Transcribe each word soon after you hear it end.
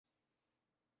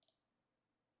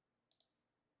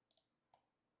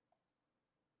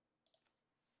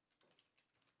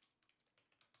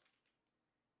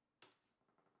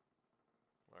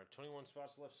21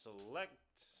 spots left. Select.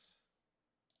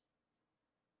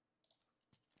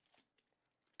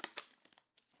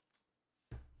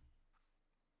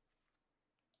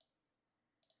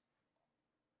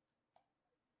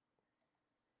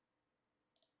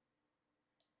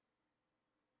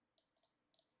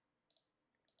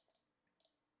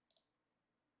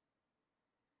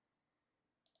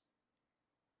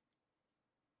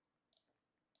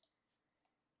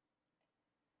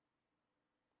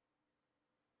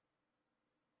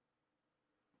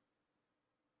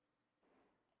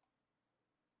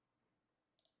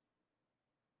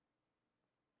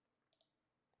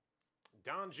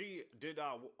 Don G, did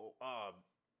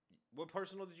what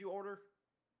personal did you order?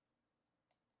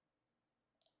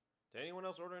 Did anyone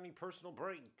else order any personal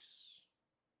breaks?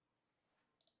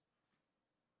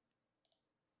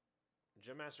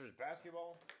 Gym Masters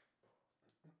basketball.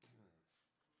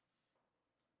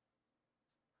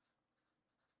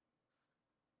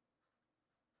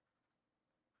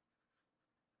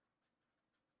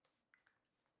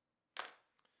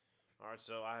 All right,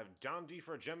 so I have Don D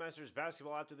for Gem Masters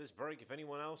basketball after this break. If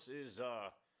anyone else is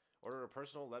ordered a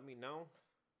personal, let me know.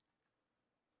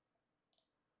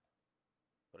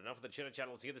 But enough of the chitter-chat.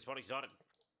 Let's get this party started.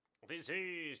 This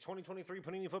is 2023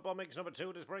 Panini Football Mix number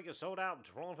 2. This break is sold out.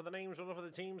 Rolling for the names, rolling for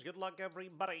the teams. Good luck,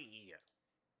 everybody.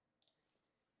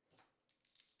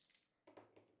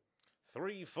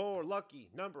 3, 4, lucky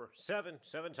number 7.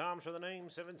 7 times for the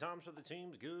names, 7 times for the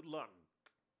teams. Good luck.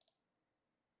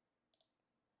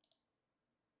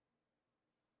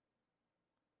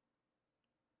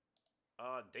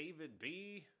 David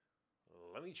B.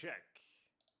 Let me check.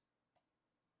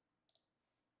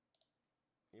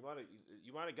 You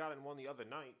might have gotten one the other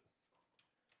night.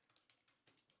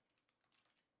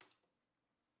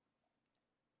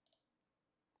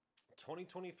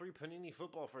 $2023 Panini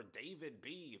Football for David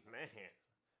B. Man.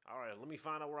 All right, let me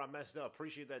find out where I messed up.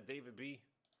 Appreciate that, David B.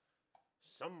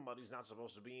 Somebody's not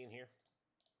supposed to be in here.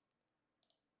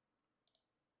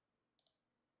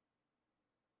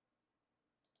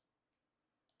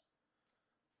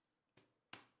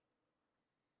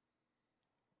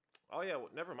 Oh, yeah, well,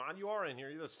 never mind. You are in here.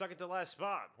 You're the second to last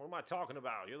spot. What am I talking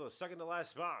about? You're the second to last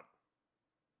spot.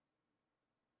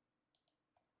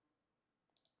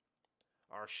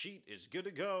 Our sheet is good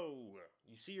to go.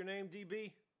 You see your name,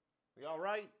 DB? We all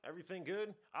right? Everything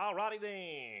good? All righty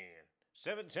then.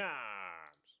 7 times.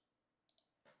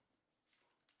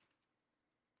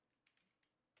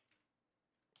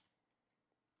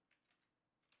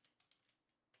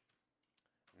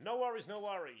 No worries, no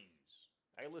worries.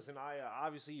 Hey, listen, I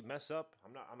obviously mess up.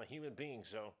 I'm a human being,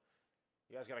 so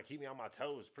you guys got to keep me on my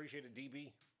toes. Appreciate it,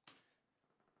 DB.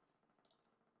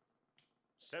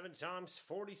 7 times,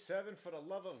 47 for the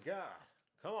love of God.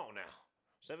 Come on now.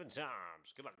 7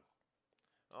 times. Good luck.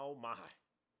 Oh, my.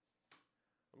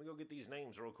 Let me go get these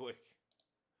names real quick.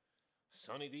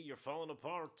 Sonny D, you're falling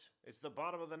apart. It's the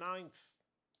bottom of the 9th.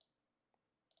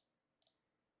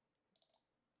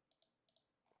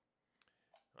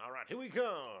 All right, here we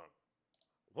come.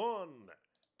 1,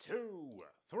 2,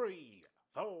 3,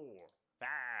 4, 5,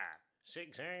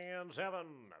 6, and 7.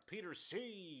 Peter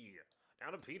C.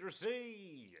 Down to Peter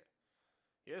C.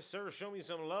 Yes, sir. Show me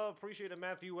some love. Appreciate it,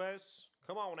 Matthew S.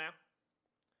 Come on now.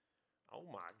 Oh,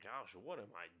 my gosh. What am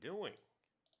I doing?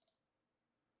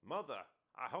 Mother,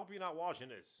 I hope you're not watching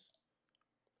this.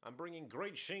 I'm bringing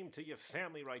great shame to your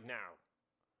family right now.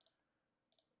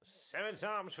 7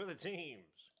 times for the teams.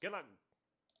 Good luck.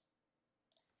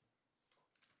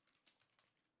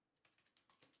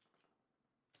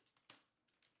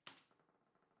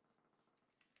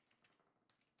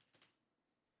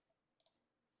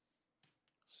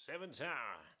 Seven times.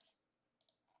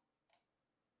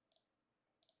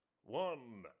 1,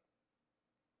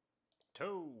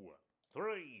 2,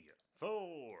 3, 4,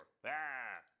 5,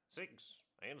 6,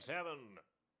 and 7.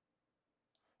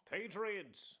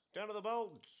 Patriots, down to the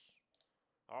Bolts.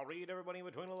 I'll read everybody in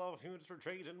between a lot of units for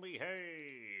trades and behave.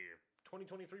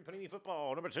 2023 Panini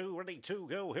Football, number 2, ready to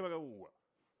go. Here we go.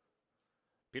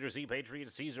 Peter C.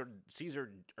 Patriots,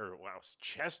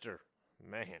 Chester.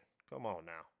 Man, come on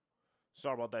now.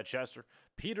 Sorry about that, Chester.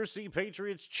 Peter C.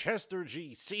 Patriots, Chester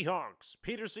G. Seahawks.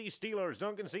 Peter C. Steelers,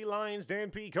 Duncan C. Lions,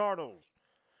 Dan P. Cardinals.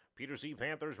 Peter C.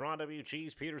 Panthers, Ron W.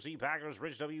 Chiefs. Peter C. Packers,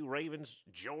 Rich W. Ravens.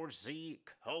 George C.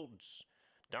 Colts.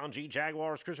 Don G.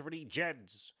 Jaguars, Christopher D.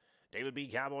 Jets. David B.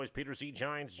 Cowboys, Peter C.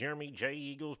 Giants. Jeremy J.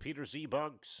 Eagles, Peter C.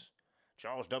 Bucks.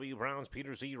 Charles W. Browns,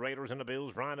 Peter C. Raiders and the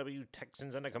Bills. Brian W.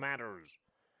 Texans and the Commanders.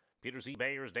 Peter C.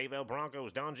 Bears, Dave L.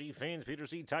 Broncos. Don G. Finns, Peter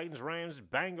C. Titans, Rams,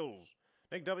 Bengals.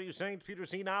 Nick W. Saints, Peter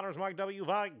C. Niners, Mike W.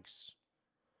 Vikes.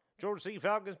 George C.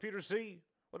 Falcons, Peter C.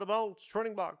 with the Bolts.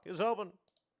 Training block is open.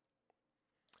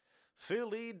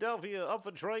 Philadelphia up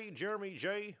for trade, Jeremy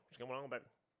J. What's going on, baby?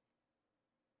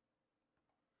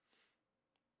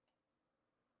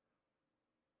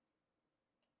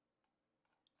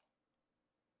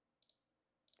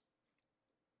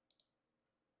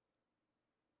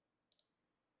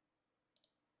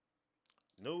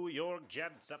 New York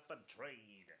Jets up for trade.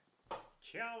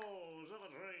 Cows up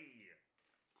for trade.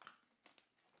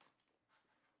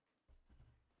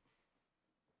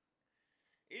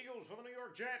 Eagles for the New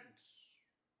York Jets.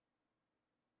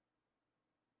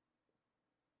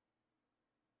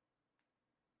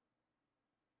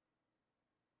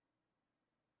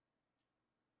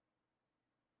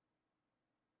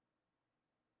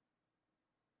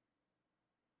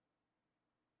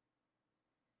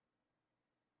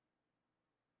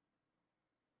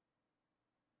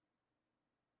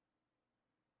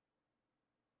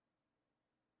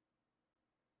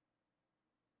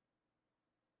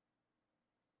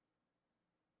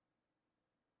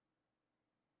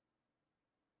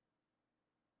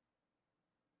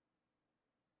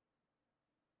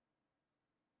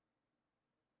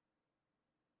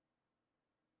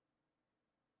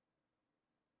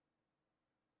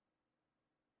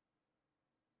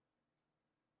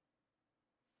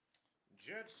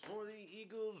 Jets for the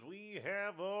Eagles, we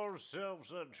have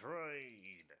ourselves a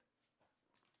trade.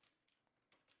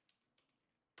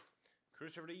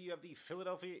 Christopher D, you have the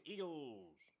Philadelphia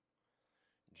Eagles.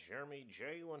 Jeremy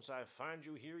J, once I find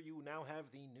you here, you now have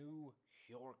the New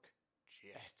York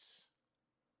Jets.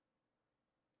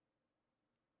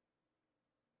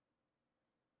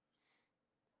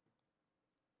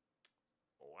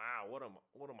 Wow, what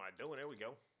am I doing? There we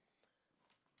go.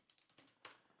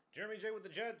 Jeremy J with the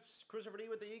Jets, Christopher D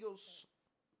with the Eagles.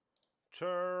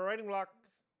 Trading block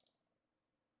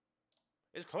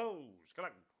is closed.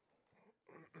 Collect.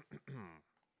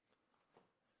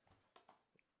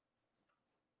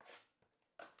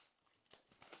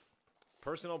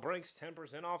 Personal breaks,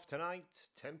 10% off tonight.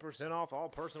 10% off all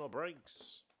personal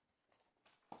breaks.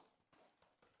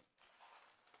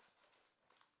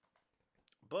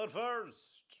 But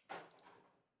first,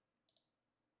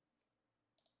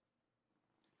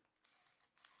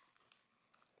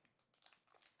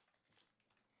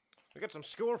 we got some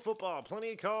score football.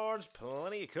 Plenty of cards,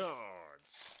 plenty of cards.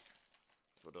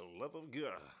 For the love of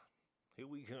God, here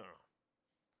we come.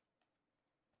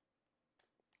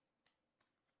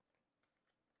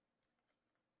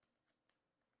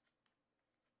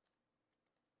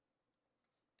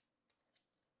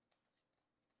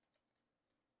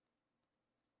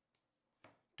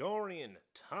 Dorian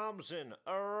Thompson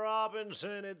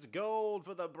Robinson. It's gold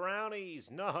for the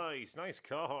Brownies. Nice. Nice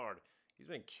card. He's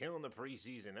been killing the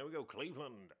preseason. There we go,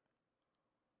 Cleveland.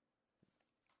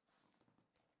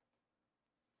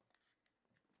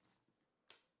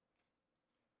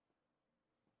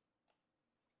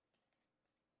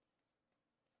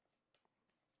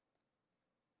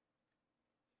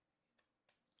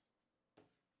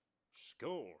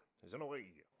 Score is on the way.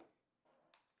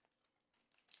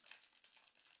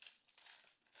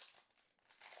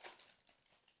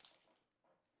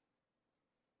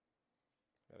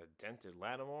 Got a dented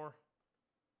Lattimore.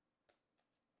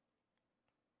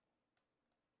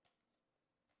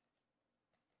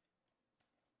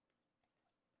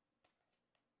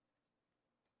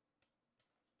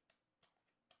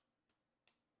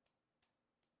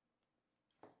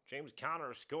 James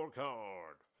Conner scorecard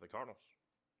for the Cardinals.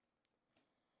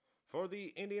 For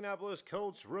the Indianapolis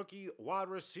Colts, rookie wide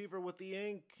receiver with the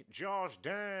ink, Josh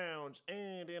Downs,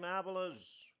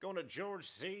 Indianapolis. Going to George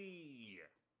C.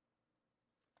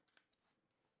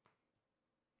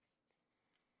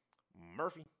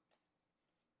 Murphy.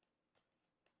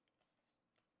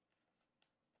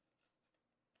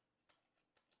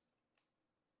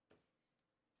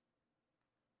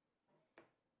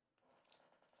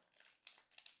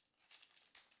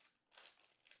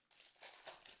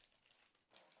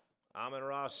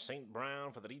 Amon-Ra St.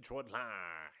 Brown for the Detroit Lions.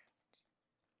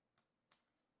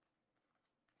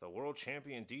 The world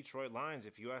champion Detroit Lions,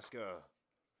 if you ask the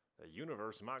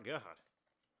universe, my God.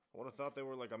 I would have thought they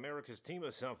were like America's team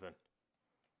or something.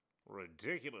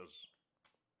 Ridiculous.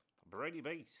 Brady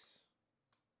Bates.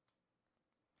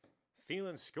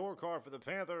 Thielen scorecard for the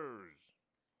Panthers.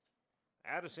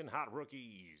 Addison hot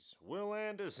rookies. Will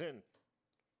Anderson.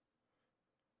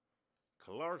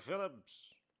 Clark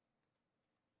Phillips.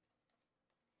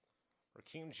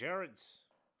 Raheem Jarrett.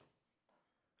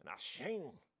 And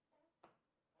Ashane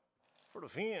for the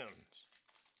Fins.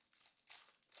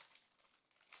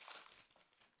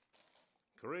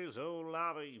 Chris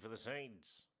Olave for the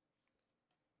Saints.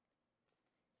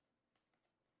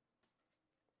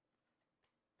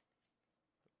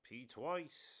 P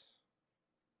twice.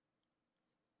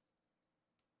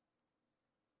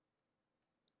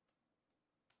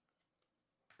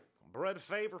 Brett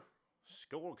Favre,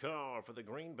 scorecard for the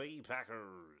Green Bay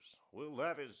Packers. Will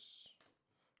Levis,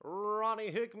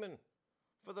 Ronnie Hickman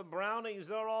for the Brownies.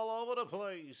 They're all over the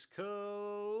place.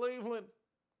 Cleveland.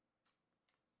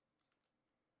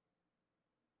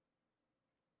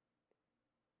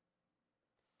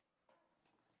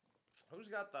 Who's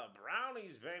got the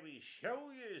Brownies, baby?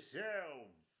 Show yourself.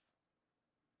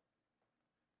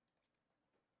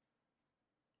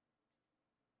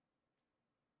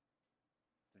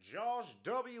 Josh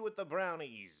W. with the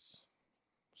Brownies.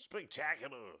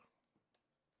 Spectacular.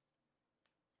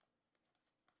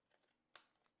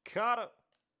 Carter.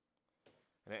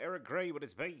 And Eric Gray with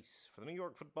his base for the New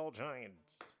York Football Giants.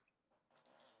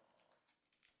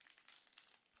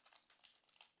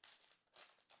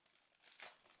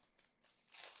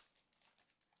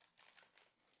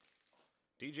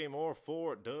 DJ Moore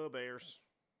for the Bears.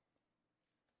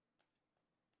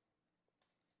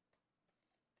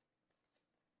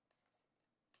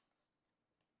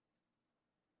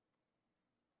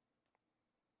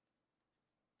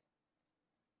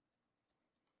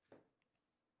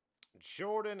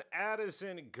 Jordan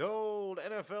Addison, gold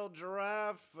NFL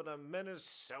draft for the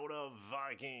Minnesota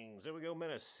Vikings. There we go,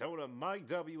 Minnesota. Mike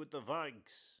W. with the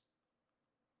Vikes.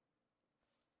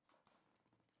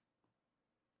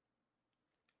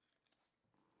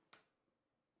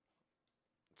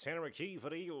 Tanner McKee for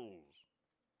the Eagles.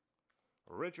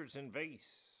 Richardson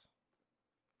base.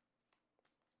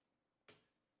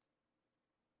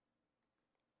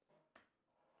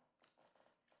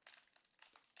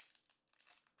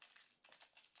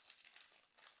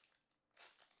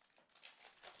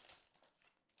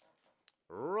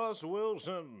 Russ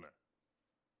Wilson.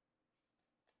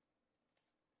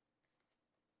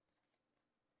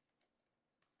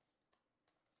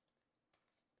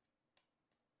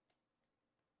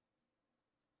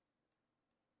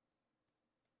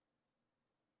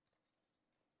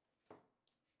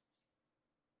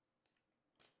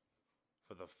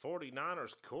 For the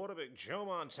 49ers, quarterback Joe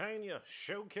Montana.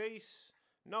 Showcase.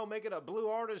 No, make it a blue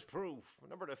artist proof.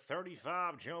 Number to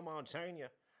 35, Joe Montana.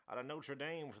 Out of Notre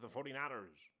Dame for the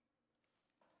 49ers.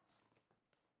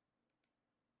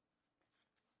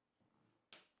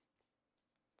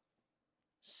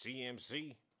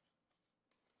 CMC.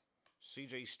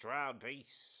 CJ Stroud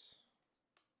base.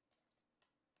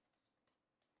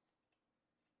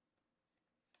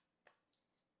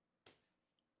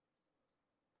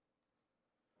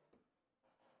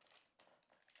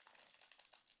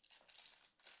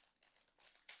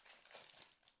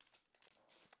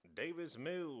 Davis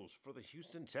Mills for the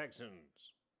Houston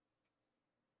Texans.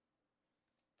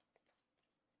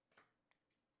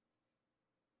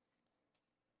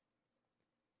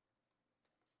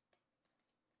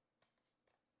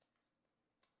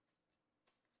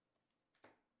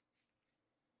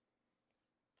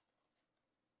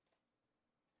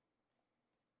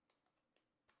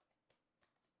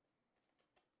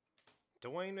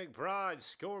 Dwayne McBride,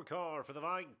 scorecard for the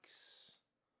Vikes.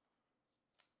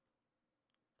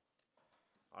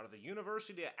 Out of the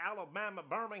University of Alabama,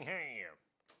 Birmingham,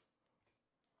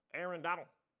 Aaron Donald.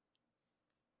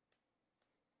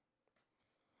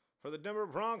 For the Denver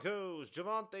Broncos,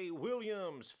 Javonte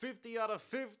Williams, 50 out of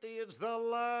 50. It's the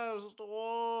last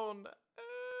one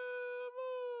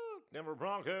ever. Denver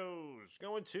Broncos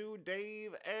going to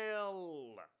Dave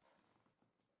L.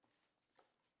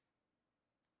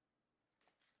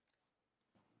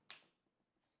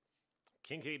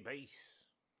 Kincaid base.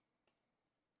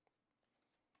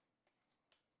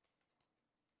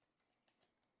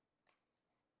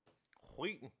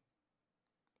 Wheaton.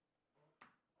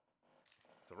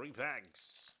 3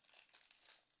 packs.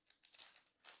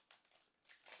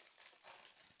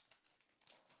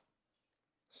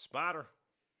 Spider.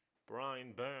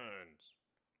 Brian Burns.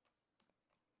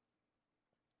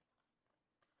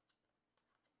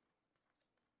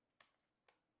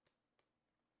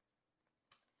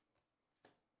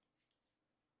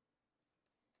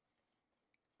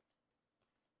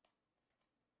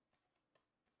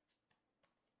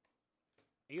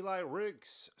 Eli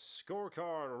Ricks,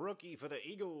 scorecard, rookie for the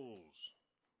Eagles.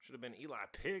 Should have been Eli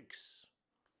Picks.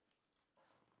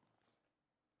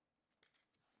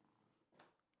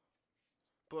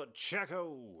 But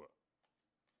Checo.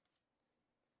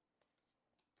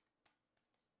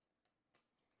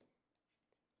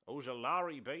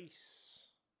 Ojulari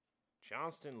base.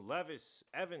 Johnston, Levis,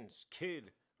 Evans,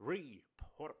 Kidd, Reed,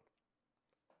 Porter.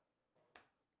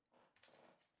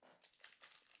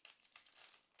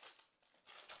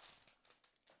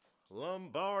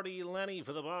 Lombardi Lenny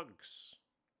for the Bucks.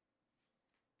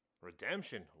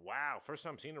 Redemption. Wow, first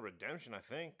time seeing a redemption, I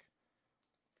think.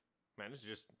 Man, this is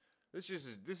just This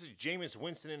is Jameis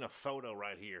Winston in a photo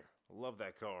right here. Love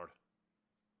that card.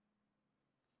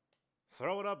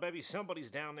 Throw it up, baby. Somebody's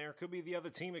down there. Could be the other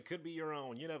team. It could be your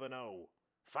own. You never know.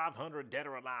 500 dead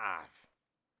or alive.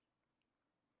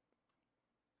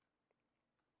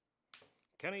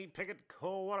 Kenny Pickett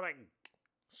quarterback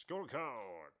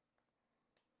scorecard.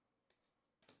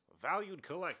 Valued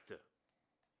collector.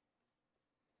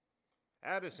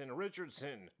 Addison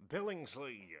Richardson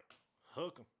Billingsley.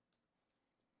 Hook 'em.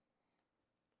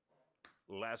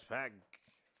 Last pack.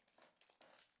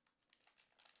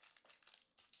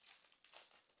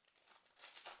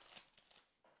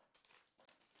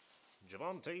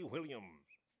 Javonte Williams.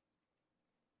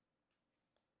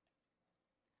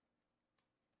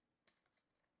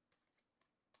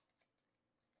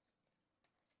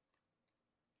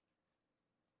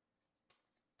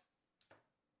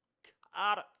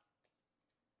 Got it.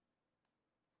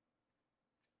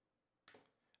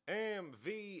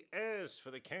 MVS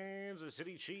for the Kansas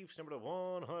City Chiefs, number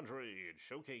 100.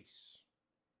 Showcase.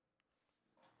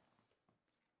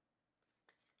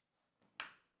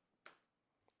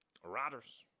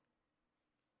 Riders.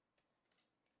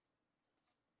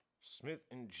 Smith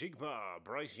and Jigba.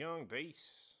 Bryce Young,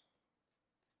 base.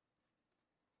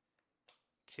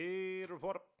 Kid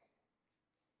Reporter.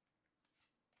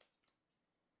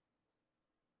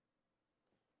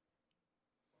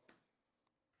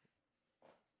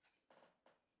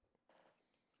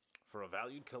 For a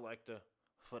valued collector,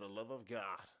 for the love of God.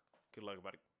 Good luck,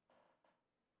 buddy.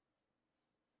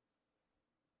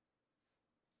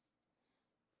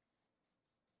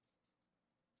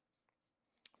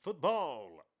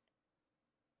 Football.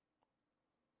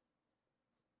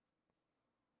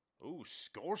 Ooh,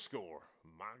 score.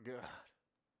 My God.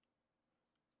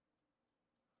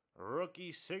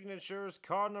 Rookie signatures,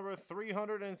 card number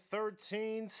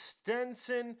 313,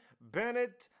 Stenson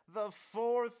Bennett the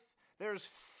fourth. There's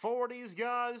 40s,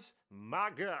 guys.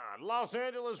 My God. Los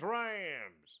Angeles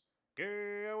Rams.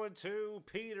 Going to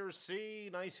Peter C.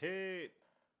 Nice hit.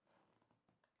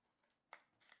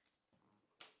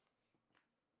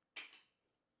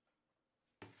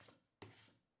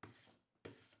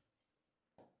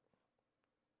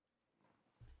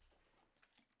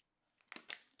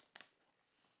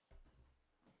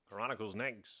 Chronicles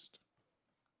next.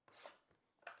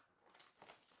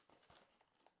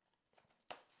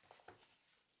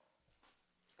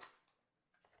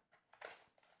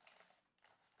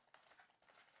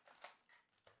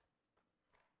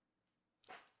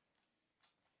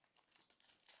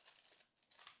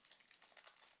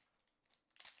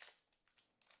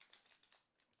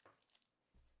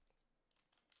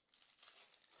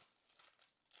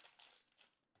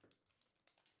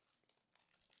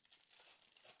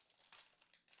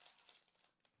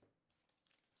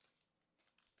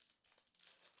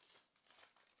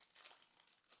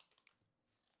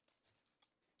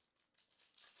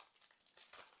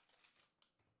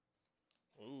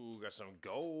 Ooh, got some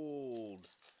gold.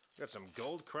 Got some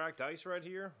gold cracked ice right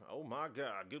here. Oh my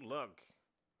God, good luck.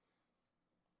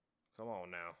 Come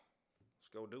on now. Let's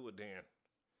go do it then.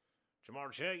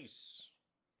 Jamar Chase.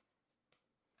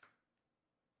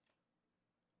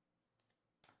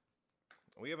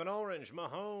 We have an orange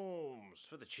Mahomes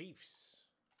for the Chiefs.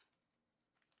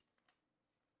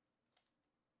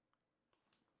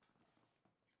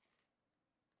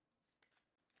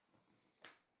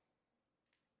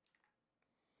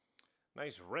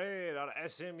 Nice red out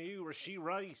of SMU, Rashee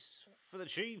Rice for the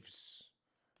Chiefs.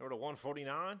 Number to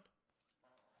 149.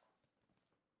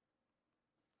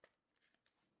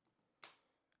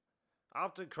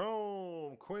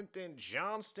 Optichrome, Quentin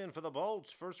Johnston for the Bolts.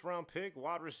 First round pick,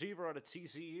 wide receiver out of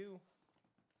TCU.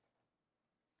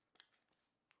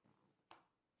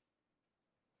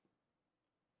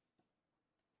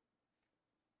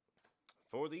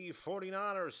 For the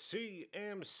 49ers,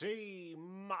 CMC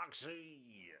Moxie.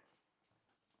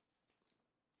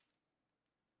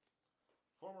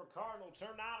 Former Cardinal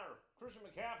turned Niner, Christian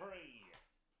McCaffrey.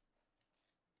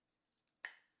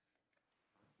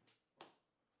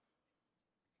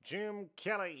 Jim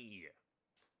Kelly.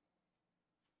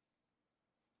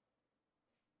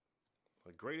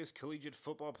 The greatest collegiate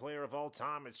football player of all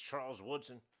time, it's Charles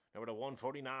Woodson. Number to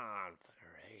 149 for the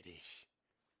Raiders.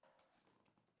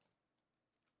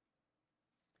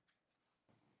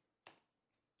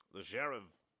 The Sheriff.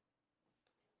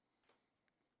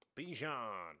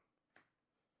 Bijan.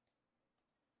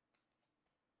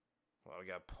 Well, we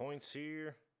got points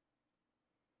here.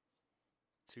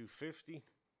 250.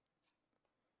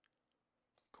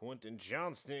 Quentin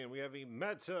Johnston. We have a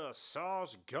Meta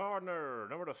Sauce Gardner.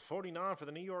 Number to 49 for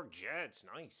the New York Jets.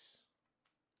 Nice.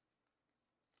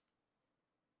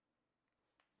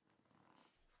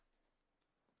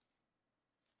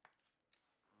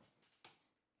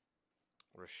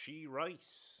 Rashee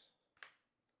Rice.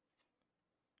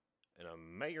 And a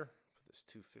Mayer. Put this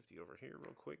 250 over here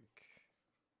real quick.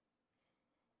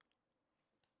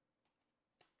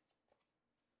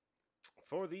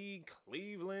 For the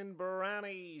Cleveland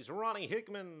Brownies, Ronnie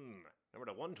Hickman. Number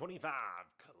to 125.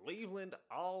 Cleveland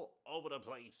all over the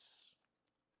place.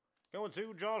 Going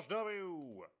to Josh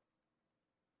W.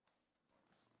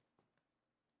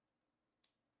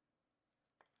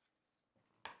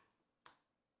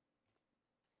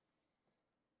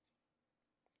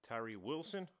 Tyree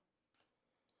Wilson.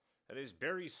 That is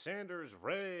Barry Sanders,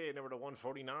 red, number to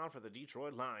 149 for the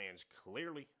Detroit Lions.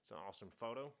 Clearly, it's an awesome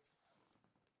photo.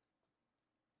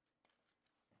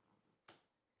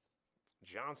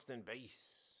 Johnston base.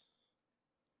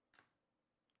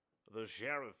 The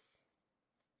Sheriff.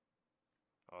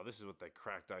 Oh, this is what that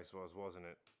cracked ice was, wasn't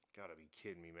it? Gotta be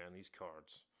kidding me, man. These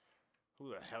cards. Who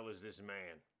the hell is this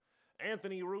man?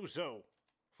 Anthony Russo.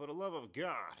 For the love of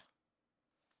God.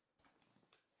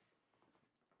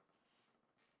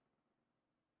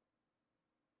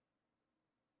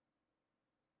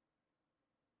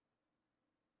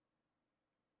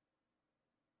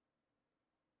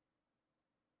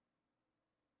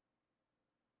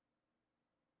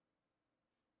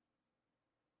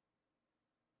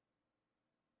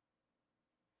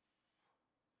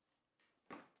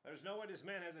 There's no way this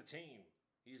man has a team.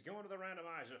 He's going to the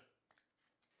randomizer.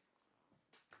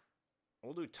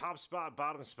 We'll do top spot,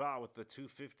 bottom spot with the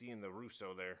 250 and the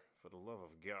Russo there. For the love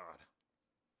of God.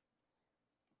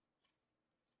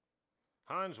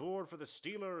 Hines Ward for the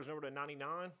Steelers, number to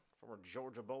 99. Former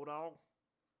Georgia Bulldog.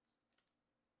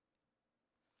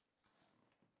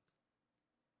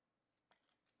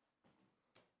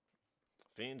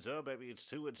 Fins up, baby. It's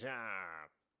 2 a time.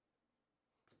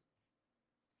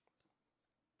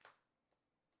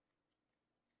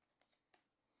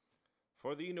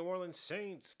 For the New Orleans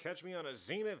Saints, catch me on a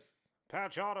Zenith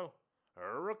patch auto,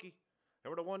 a rookie,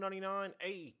 number to 199,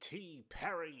 A.T.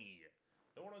 Perry.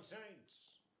 New Orleans Saints.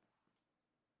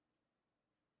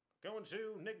 Going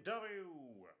to Nick W.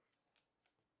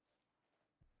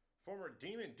 Former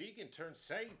Demon Deacon turned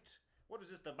Saint. What is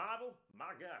this, the Bible?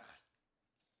 My God.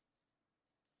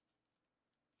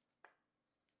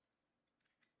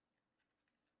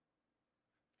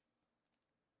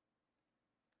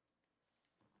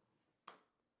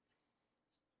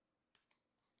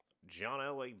 John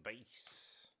Elway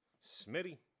base.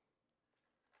 Smitty.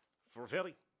 For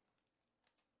Philly.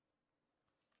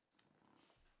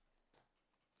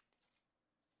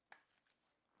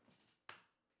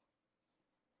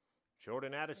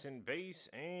 Jordan Addison base.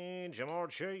 And Jamar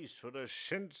Chase for the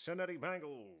Cincinnati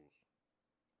Bengals.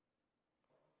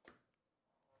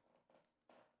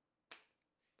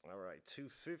 All right,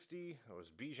 250. That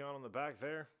was Bijan on the back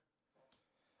there.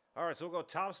 All right, so we'll go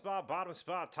top spot, bottom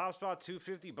spot. Top spot,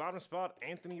 250. Bottom spot,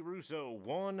 Anthony Russo,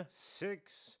 1,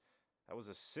 6. That was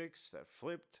a 6 that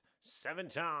flipped 7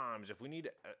 times. If we need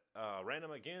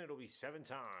random again, it'll be 7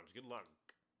 times. Good luck.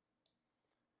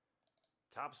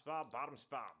 Top spot, bottom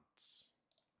spots.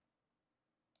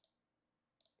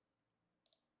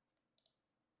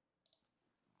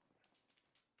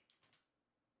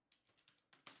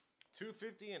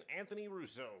 $250 and Anthony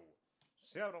Russo.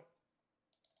 7.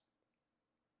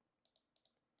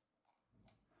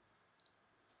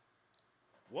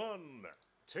 1,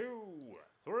 2,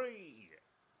 3,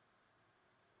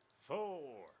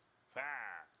 4, 5,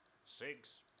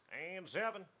 6, and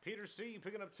 7. Peter C.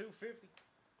 picking up 250.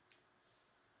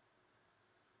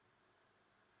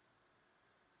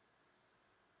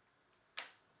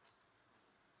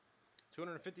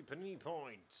 $250 Panini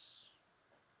points.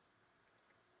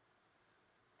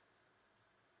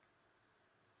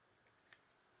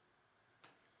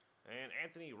 And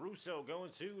Anthony Russo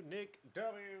going to Nick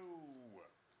W.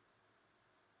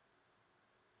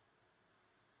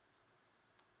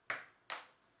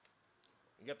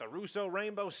 You got the Russo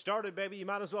rainbow started, baby. You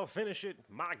might as well finish it.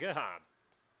 My God.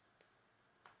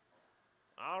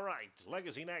 All right,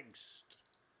 Legacy next.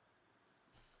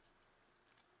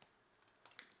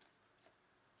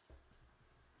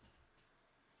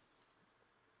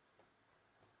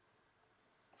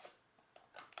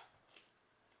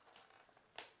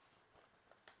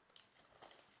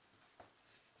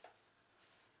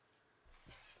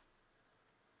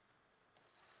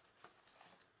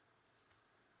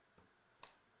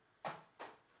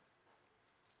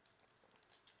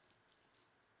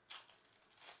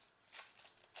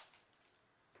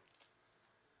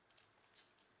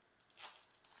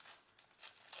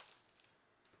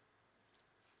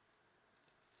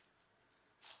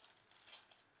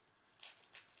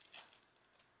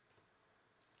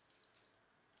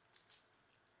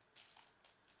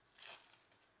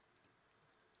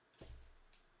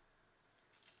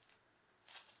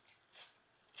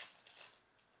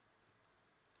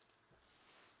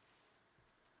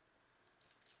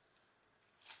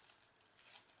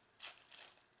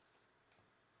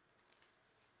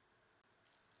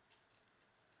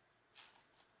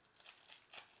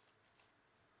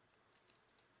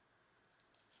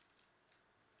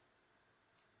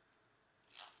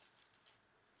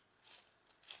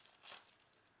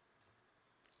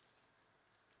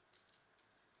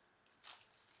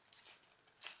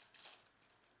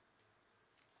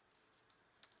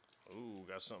 Ooh,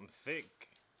 got something thick.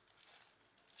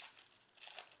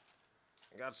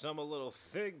 Got some a little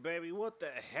thick, baby. What the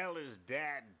hell is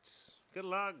that? Good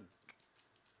luck.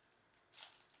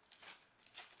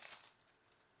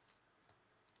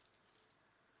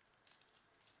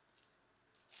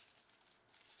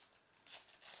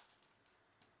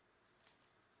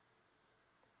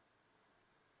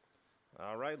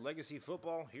 All right, Legacy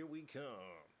Football, here we come.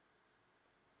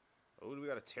 Oh, do we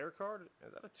got a tear card?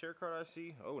 Is that a tear card I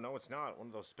see? Oh, no, it's not. One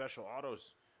of those special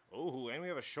autos. Oh, and we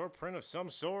have a short print of some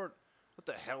sort. What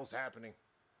the hell's happening?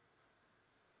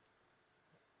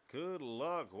 Good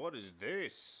luck. What is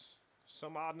this?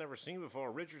 Some odd never seen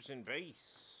before. Richardson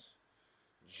base.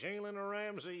 Jalen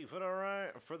Ramsey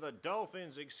for the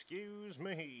Dolphins. Excuse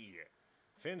me.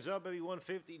 Fins up, baby.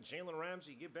 150. Jalen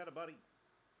Ramsey. Get better, buddy.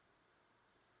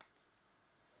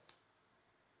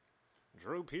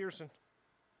 Drew Pearson.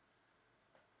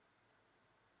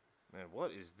 Man,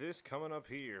 what is this coming up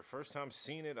here? First time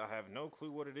seeing it. I have no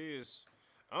clue what it is.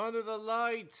 Under the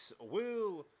lights,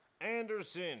 Will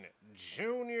Anderson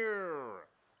Jr.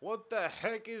 What the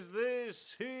heck is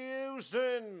this?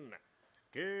 Houston.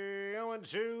 Going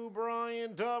to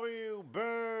Brian W.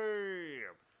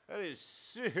 Babe. That is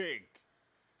sick.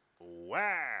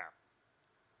 Wow.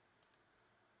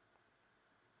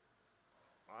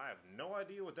 I have no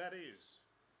idea what that is.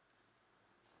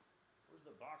 Where's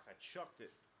the box? I chucked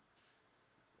it.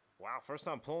 Wow, first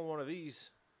time pulling one of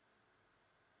these.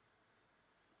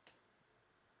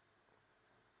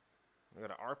 We got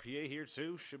an RPA here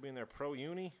too. Should be in their Pro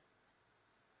Uni.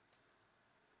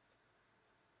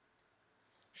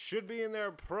 Should be in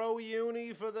their Pro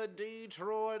Uni for the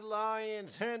Detroit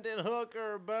Lions. Hendon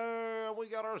Hooker, bam. We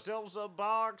got ourselves a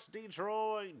box,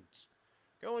 Detroit.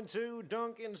 Going to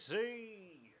Duncan C.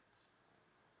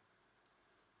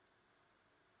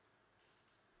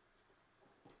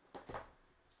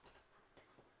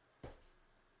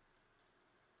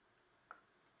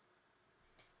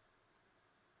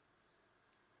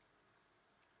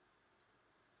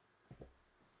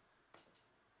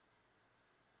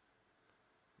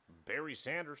 Barry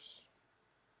Sanders.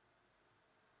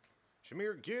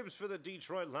 Jahmyr Gibbs for the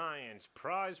Detroit Lions.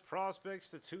 Prize prospects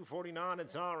to 249.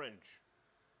 It's orange.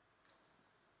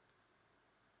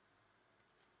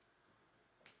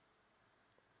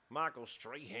 Michael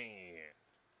Strahan.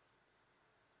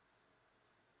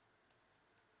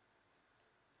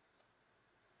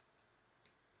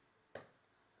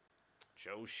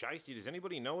 Joe Shiesty. Does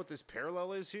anybody know what this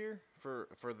parallel is here for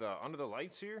the under the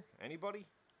lights here? Anybody?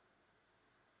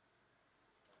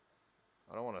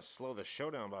 I don't want to slow the show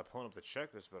down by pulling up the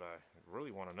checklist, but I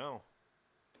really want to know.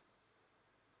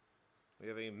 We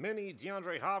have a mini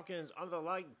DeAndre Hopkins under the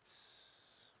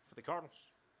lights for the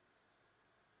Cardinals.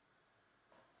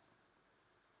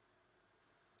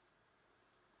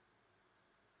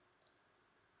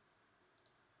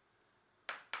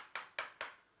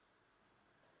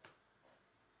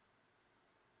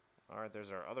 All right,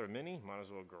 there's our other mini. Might as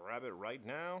well grab it right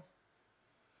now.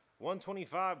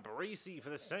 125 Breesy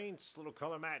for the Saints. Little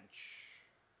color match.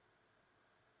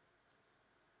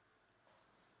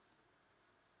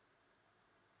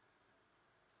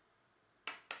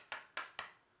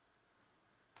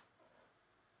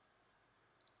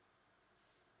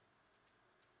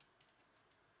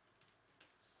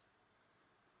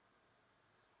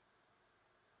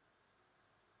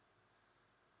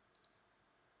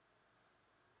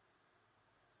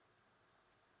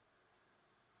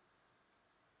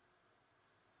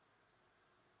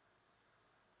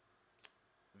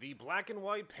 The black and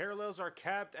white parallels are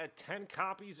capped at 10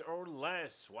 copies or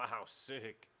less. Wow,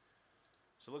 sick.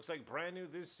 So it looks like brand new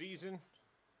this season.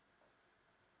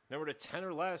 Numbered to 10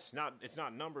 or less. It's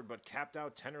not numbered, but capped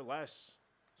out 10 or less.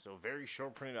 So very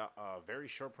short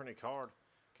printed card.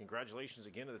 Congratulations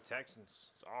again to the Texans.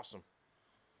 It's awesome.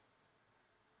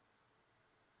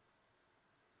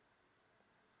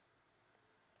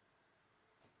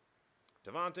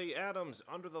 Devontae Adams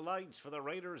under the lights for the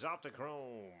Raiders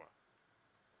Optichrome.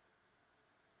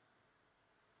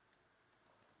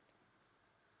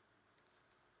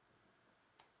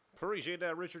 Appreciate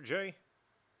that, Richard J.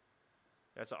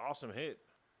 That's an awesome hit.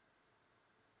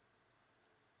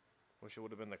 Wish it would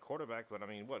have been the quarterback, but I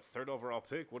mean, what, third overall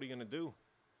pick? What are you going to do?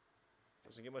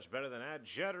 Doesn't get much better than that.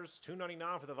 Jetters,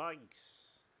 $2.99 for the Vikes.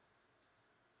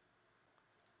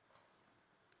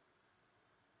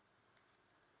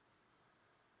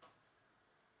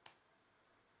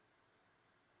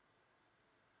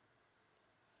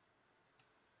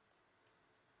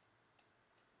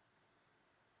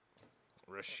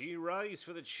 Rashee Rice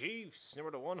for the Chiefs.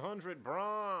 Number to 100,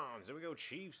 bronze. There we go,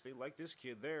 Chiefs. They like this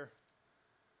kid there.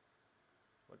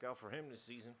 Look out for him this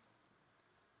season.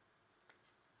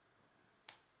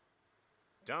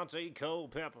 Dante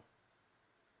Culpepper.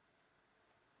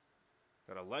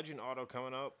 Got a legend auto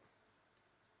coming up.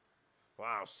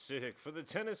 Wow, sick. For the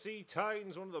Tennessee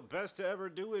Titans, one of the best to ever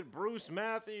do it, Bruce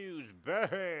Matthews.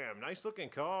 Bam! Nice looking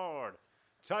card.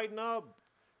 Tighten up.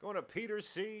 Going to Peter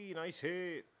C. Nice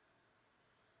hit.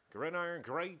 Gridiron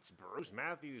Greats, Bruce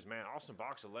Matthews, man. Awesome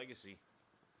box of Legacy.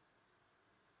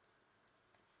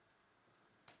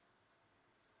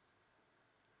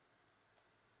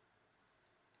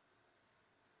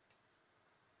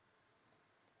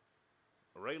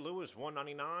 Ray Lewis,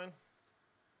 199.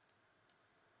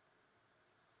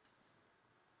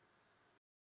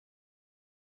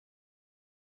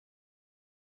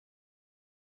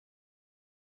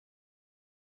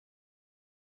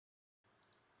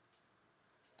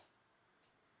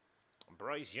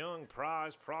 Bryce Young,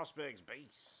 Prize Prospects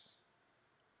base.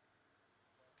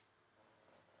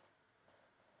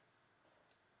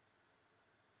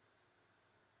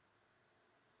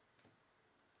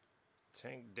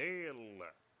 Tank Dale.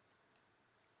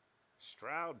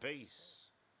 Stroud base.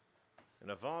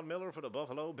 And a Von Miller for the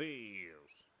Buffalo Bills.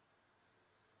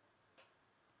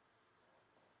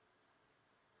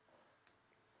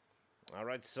 All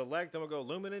right, select. Then we'll go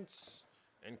Luminance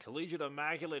and Collegiate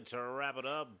Immaculate to wrap it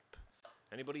up.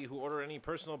 Anybody who order any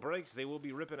personal breaks, they will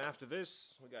be ripping after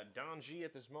this. We got Don G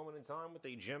at this moment in time with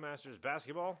the Gem Masters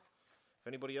basketball. If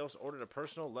anybody else ordered a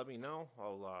personal, let me know.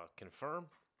 I'll confirm.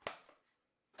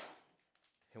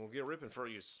 And we'll get ripping for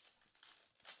you.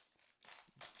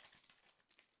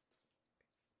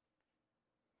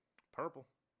 Purple.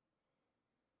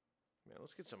 Man,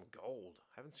 let's get some gold.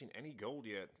 Haven't seen any gold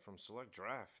yet from Select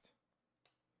Draft.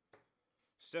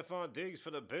 Stephon Diggs for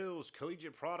the Bills.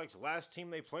 Collegiate Products. Last team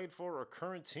they played for or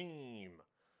current team?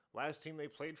 Last team they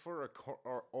played for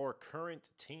or current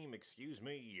team, excuse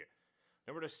me.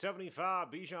 Number to 75,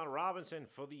 Bijan Robinson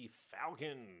for the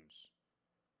Falcons.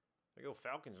 There you go,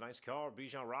 Falcons. Nice card.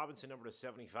 Bijan Robinson, number to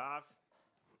 75.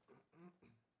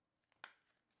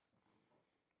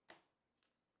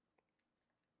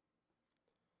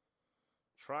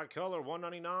 Tricolor,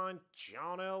 199,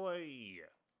 John Elway.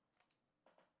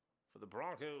 For the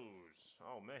Broncos.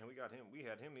 Oh, man, we got him. We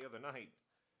had him the other night.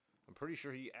 I'm pretty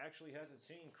sure he actually has a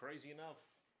team. Crazy enough.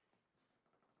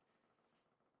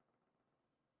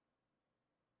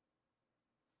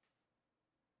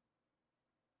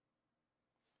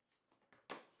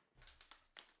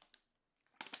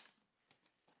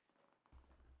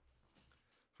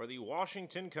 For the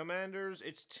Washington Commanders,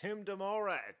 it's Tim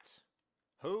DeMorat.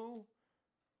 Who?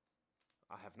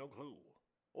 I have no clue.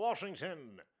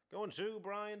 Washington. Going to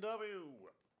Brian W.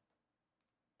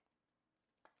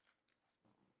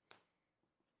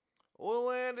 Will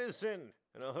Anderson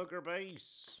and a hooker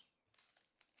base.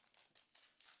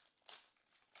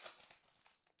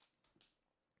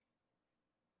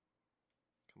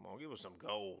 Come on, give us some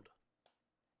gold.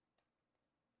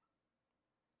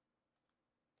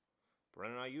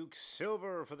 Brandon Ayuk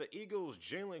silver for the Eagles.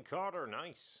 Jalen Carter,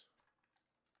 nice.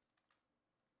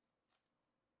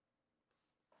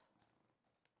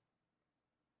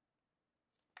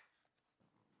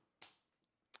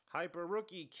 Hyper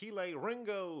rookie, Keeley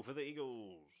Ringo for the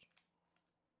Eagles.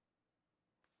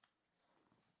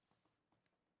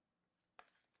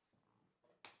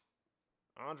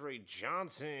 Andre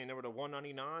Johnson, number to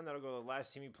 199. That'll go to the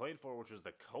last team he played for, which was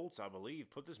the Colts, I believe.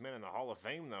 Put this man in the Hall of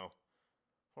Fame, though.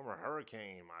 Former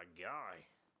Hurricane, my guy.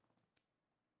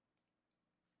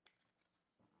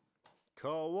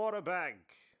 Quarterback.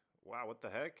 Wow, what the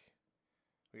heck?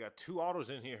 We got two autos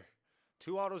in here.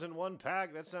 Two autos in one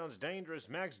pack. That sounds dangerous.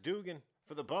 Max Dugan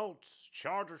for the Bolts.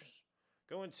 Chargers.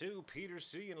 Going to Peter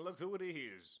C. And look who it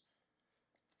is.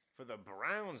 For the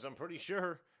Browns, I'm pretty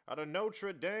sure. Out of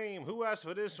Notre Dame. Who asked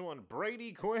for this one?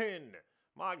 Brady Quinn.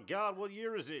 My God, what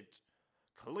year is it?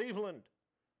 Cleveland.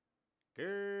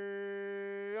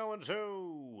 Going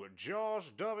to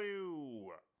Josh W.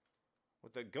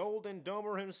 With the Golden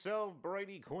Domer himself,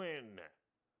 Brady Quinn.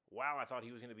 Wow, I thought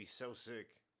he was going to be so sick.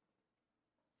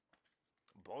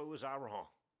 Boy, was I wrong.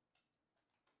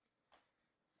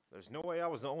 There's no way I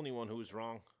was the only one who was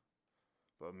wrong.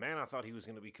 But man, I thought he was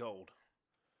going to be cold.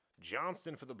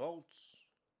 Johnston for the Bolts.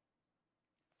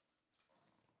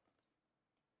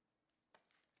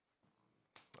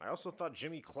 I also thought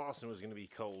Jimmy Clausen was going to be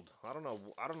cold. I don't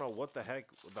know what the heck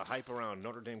the hype around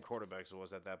Notre Dame quarterbacks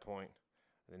was at that point.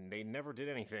 And they never did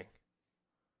anything.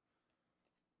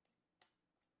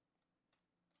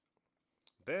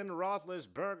 Ben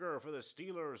Roethlisberger for the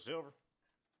Steelers, silver.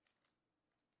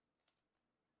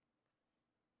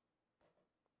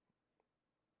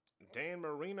 Dan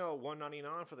Marino,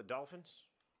 199 for the Dolphins.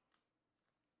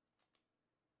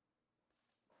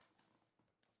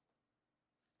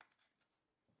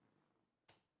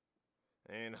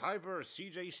 And hyper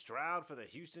C.J. Stroud for the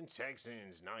Houston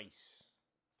Texans. Nice.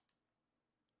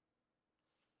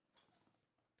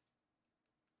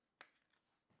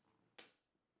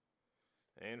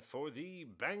 And for the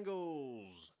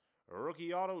Bengals,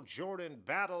 rookie auto Jordan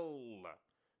Battle,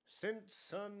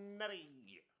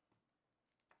 Cincinnati.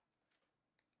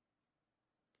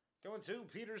 Going to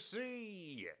Peter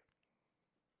C.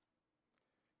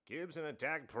 Gibbs and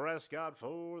Dak Prescott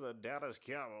for the Dallas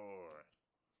Cowboys.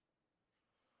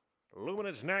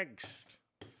 Luminance next.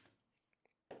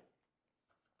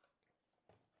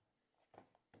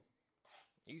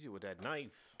 Easy with that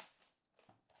knife.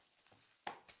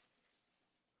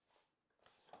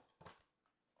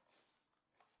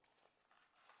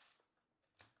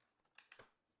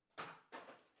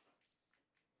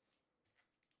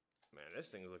 Man, this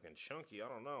thing's looking chunky. I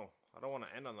don't know. I don't want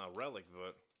to end on a relic,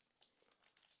 but...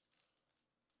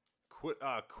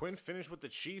 Quinn finished with the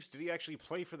Chiefs. Did he actually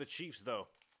play for the Chiefs, though?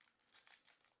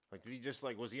 Like, did he just,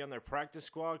 like, was he on their practice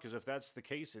squad? Because if that's the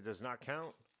case, it does not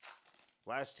count.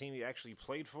 Last team he actually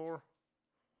played for.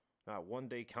 Not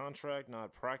one-day contract,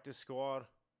 not practice squad.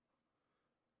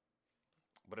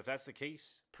 But if that's the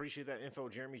case, appreciate that info,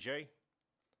 Jeremy J.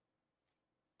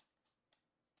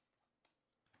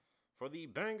 For the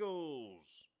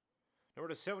Bengals,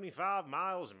 number 75,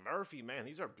 Miles Murphy. Man,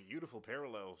 these are beautiful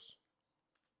parallels.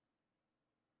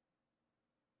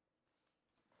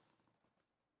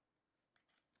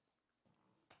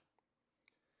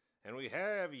 And we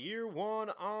have year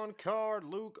one on card,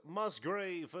 Luke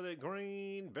Musgrave for the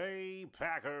Green Bay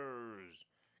Packers.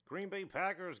 Green Bay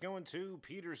Packers going to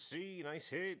Peter C. Nice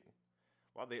hit.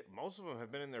 Wow, most of them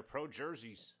have been in their pro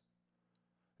jerseys.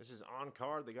 This is on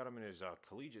card. They got him in his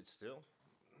collegiate still.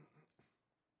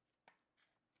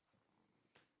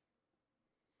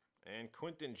 And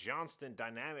Quentin Johnston,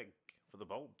 dynamic for the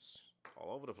Bolts.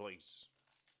 All over the place.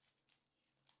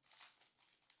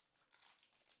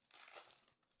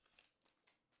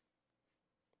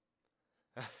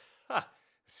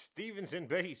 Stevenson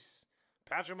base.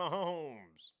 Patrick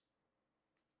Mahomes.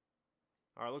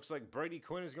 All right, looks like Brady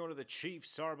Quinn is going to the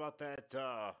Chiefs. Sorry about that,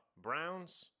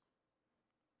 Browns.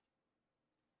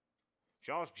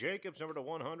 Josh Jacobs, number to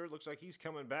 100. Looks like he's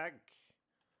coming back.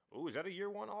 Ooh, is that a year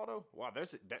one auto? Wow,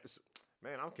 that's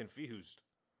man, I'm confused.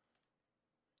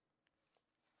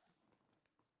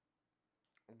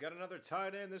 We've got another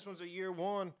tight end. This one's a year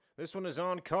one. This one is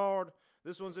on card.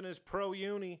 This one's in his pro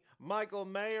uni. Michael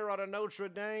Mayer out of Notre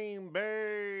Dame.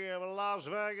 Bam, Las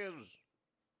Vegas.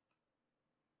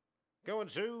 Going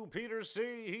to Peter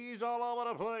C. He's all over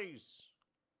the place.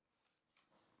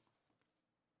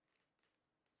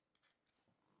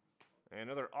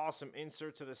 Another awesome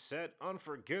insert to the set.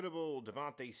 Unforgettable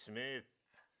Devontae Smith.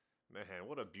 Man,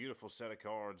 what a beautiful set of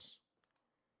cards.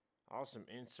 Awesome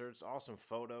inserts, awesome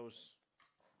photos.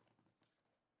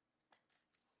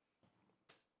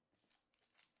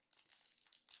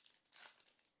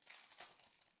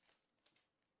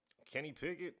 Kenny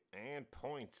Pickett and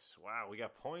points. Wow, we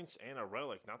got points and a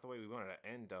relic. Not the way we wanted to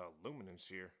end Luminance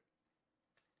here.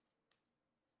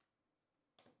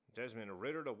 Desmond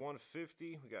Ritter to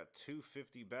 150. We got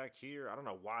 250 back here. I don't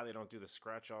know why they don't do the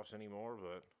scratch-offs anymore,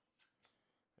 but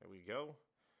there we go.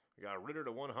 We got Ritter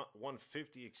to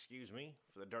 150, excuse me,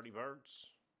 for the Dirty Birds.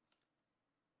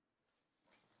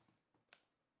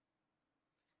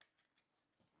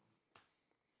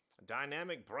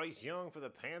 Dynamic Bryce Young for the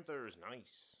Panthers.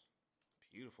 Nice.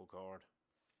 Beautiful card.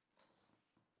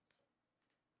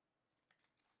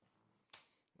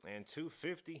 And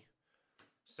 250.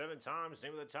 7 times.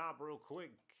 Name of the top real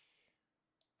quick.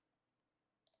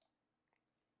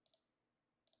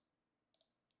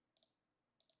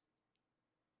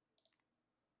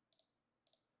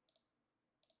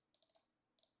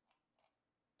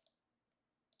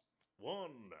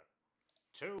 One,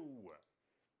 2,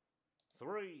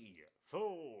 3, 4,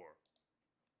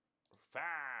 5,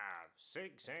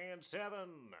 6, and 7.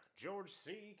 George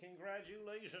C.,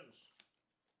 congratulations.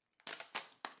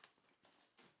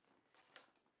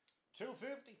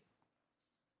 250.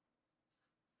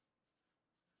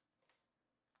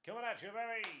 Coming at you,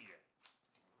 baby.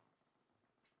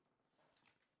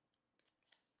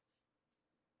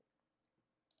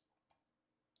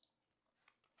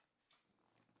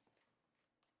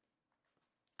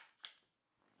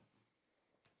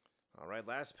 All right,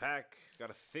 last pack.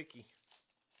 Got a thickie.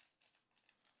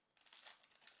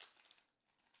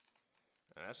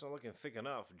 That's not looking thick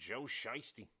enough. Joe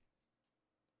Shiesty.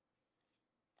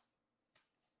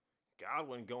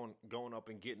 Godwin going up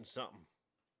and getting something.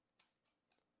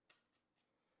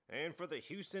 And for the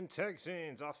Houston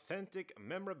Texans, authentic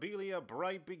memorabilia,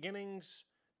 bright beginnings,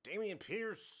 Dameon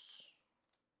Pierce.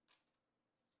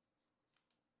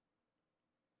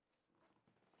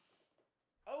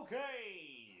 Okay.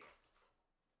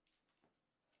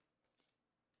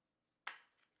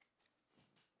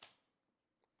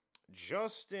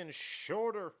 Justin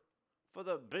Shorter for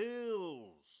the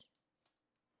Bills.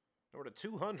 Number to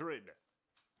 200.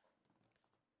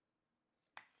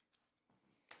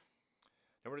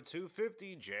 Number to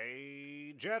 250,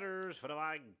 Jay Jetters for the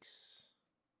Vikes.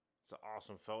 It's an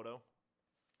awesome photo.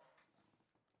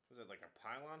 Was it like a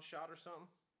pylon shot or something?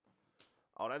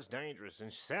 Oh, that's dangerous.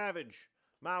 And Savage,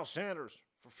 Miles Sanders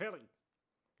for Philly.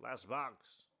 Last box.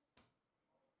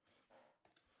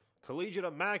 Collegiate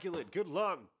Immaculate, good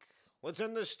luck. Let's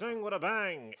end this thing with a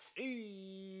bang.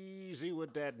 Easy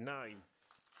with that knife.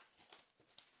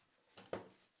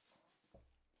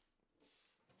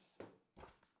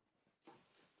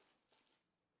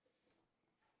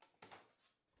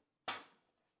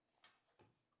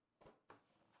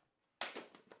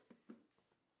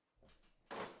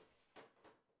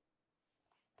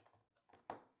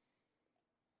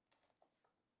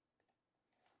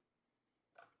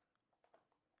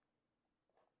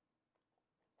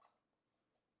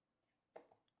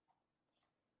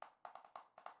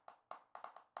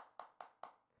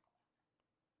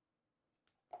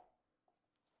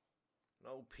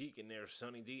 No peeking there,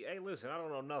 Sonny D. Hey, listen, I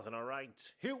don't know nothing, all right?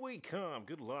 Here we come.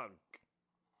 Good luck.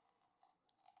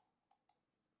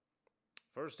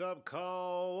 First up,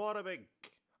 Cole Waterbeck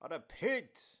of the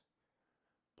Pit.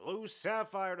 Blue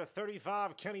Sapphire to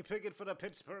 35, Kenny Pickett for the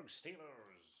Pittsburgh Steelers.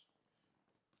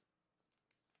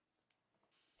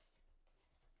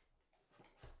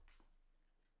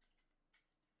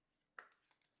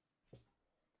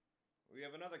 We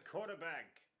have another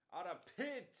quarterback out of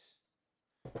Pitt.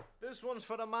 This one's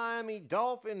for the Miami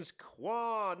Dolphins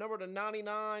quad. Number to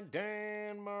 99,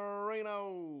 Dan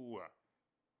Marino.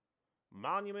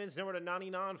 Monuments, number to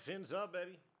 99, fins up,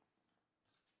 baby.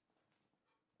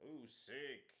 Ooh,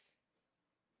 sick.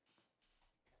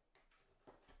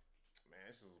 Man,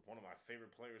 this is one of my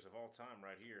favorite players of all time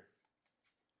right here.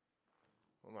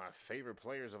 One of my favorite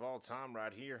players of all time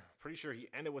right here. Pretty sure he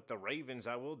ended with the Ravens.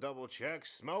 I will double check.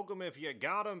 Smoke him if you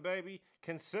got him, baby.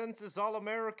 Consensus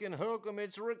All-American. Hook him.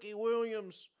 It's Ricky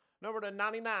Williams. Number to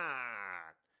 99.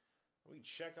 Let me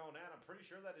check on that. I'm pretty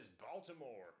sure that is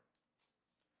Baltimore.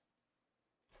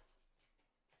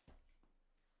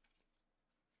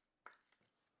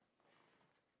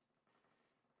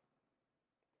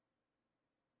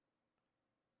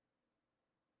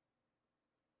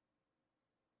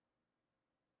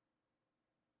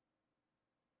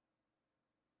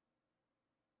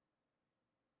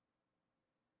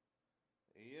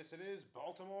 Yes, it is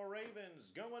Baltimore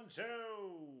Ravens going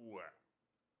to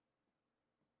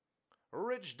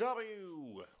Rich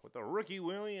W with the Ricky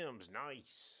Williams.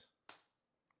 Nice.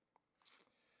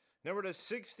 Number to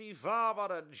 65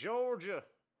 out of Georgia.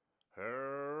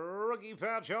 Rookie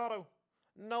patch auto.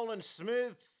 Nolan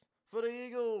Smith for the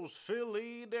Eagles.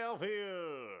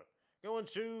 Philadelphia. Going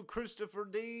to Christopher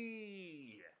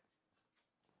D.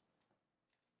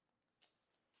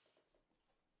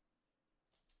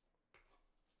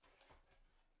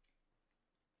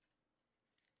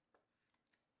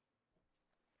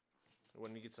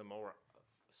 When we get some more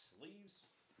sleeves,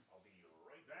 I'll be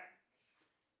right back.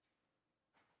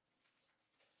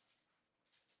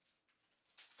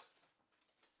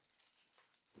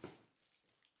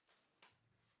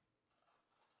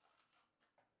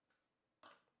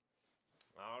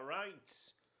 All right.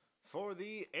 For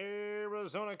the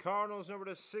Arizona Cardinals, number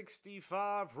to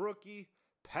 65, rookie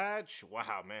patch.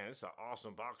 Wow, man, this is an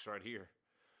awesome box right here.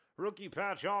 Rookie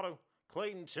patch auto,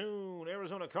 Clayton Tune,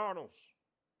 Arizona Cardinals.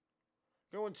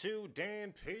 Going to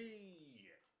Dan P.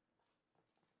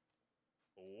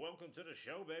 Welcome to the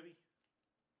show, baby.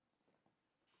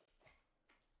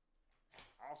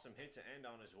 Awesome hit to end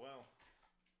on as well.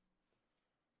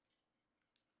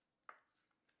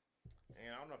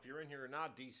 And I don't know if you're in here or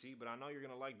not, DC, but I know you're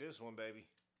going to like this one, baby.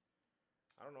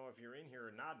 I don't know if you're in here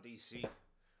or not, DC.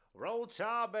 Roll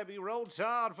Tide, baby. Roll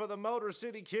Tide for the Motor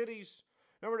City Kitties.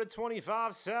 Number to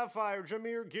 25, Sapphire,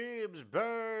 Jahmyr Gibbs.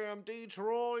 Bam,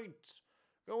 Detroit.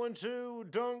 Going to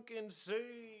Duncan C.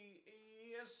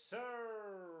 Yes, sir.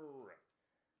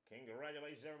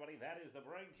 Congratulations, everybody. That is the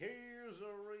break. Here's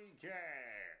a recap.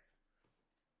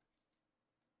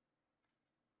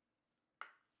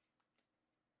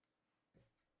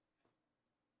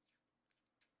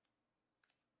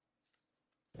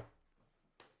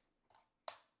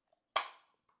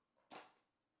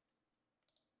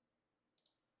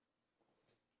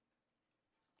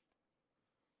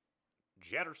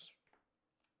 Jetters.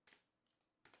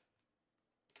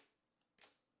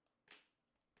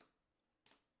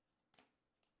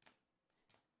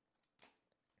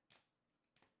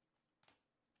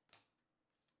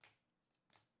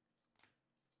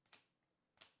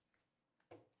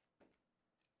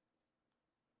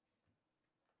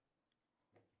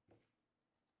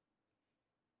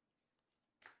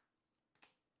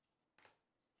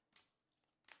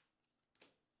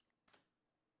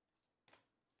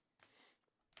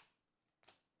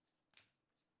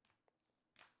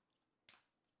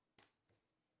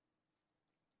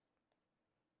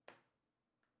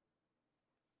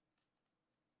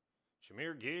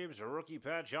 Jameer Gibbs, a rookie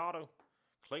patch auto.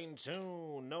 Clayton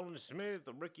Tune, Nolan Smith,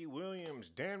 Ricky Williams,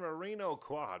 Dan Marino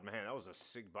quad. Man, that was a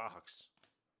sick box.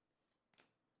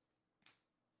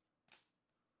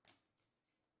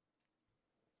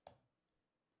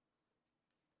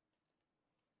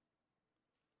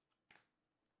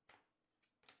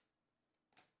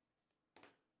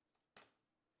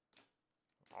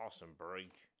 Awesome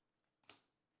break.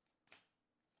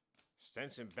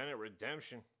 Stenson Bennett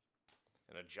redemption.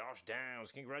 And a Josh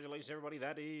Downs. Congratulations, everybody.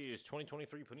 That is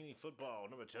 2023 Panini Football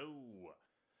number 2. I'm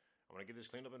going to get this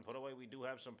cleaned up and put away. We do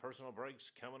have some personal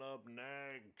breaks coming up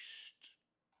next.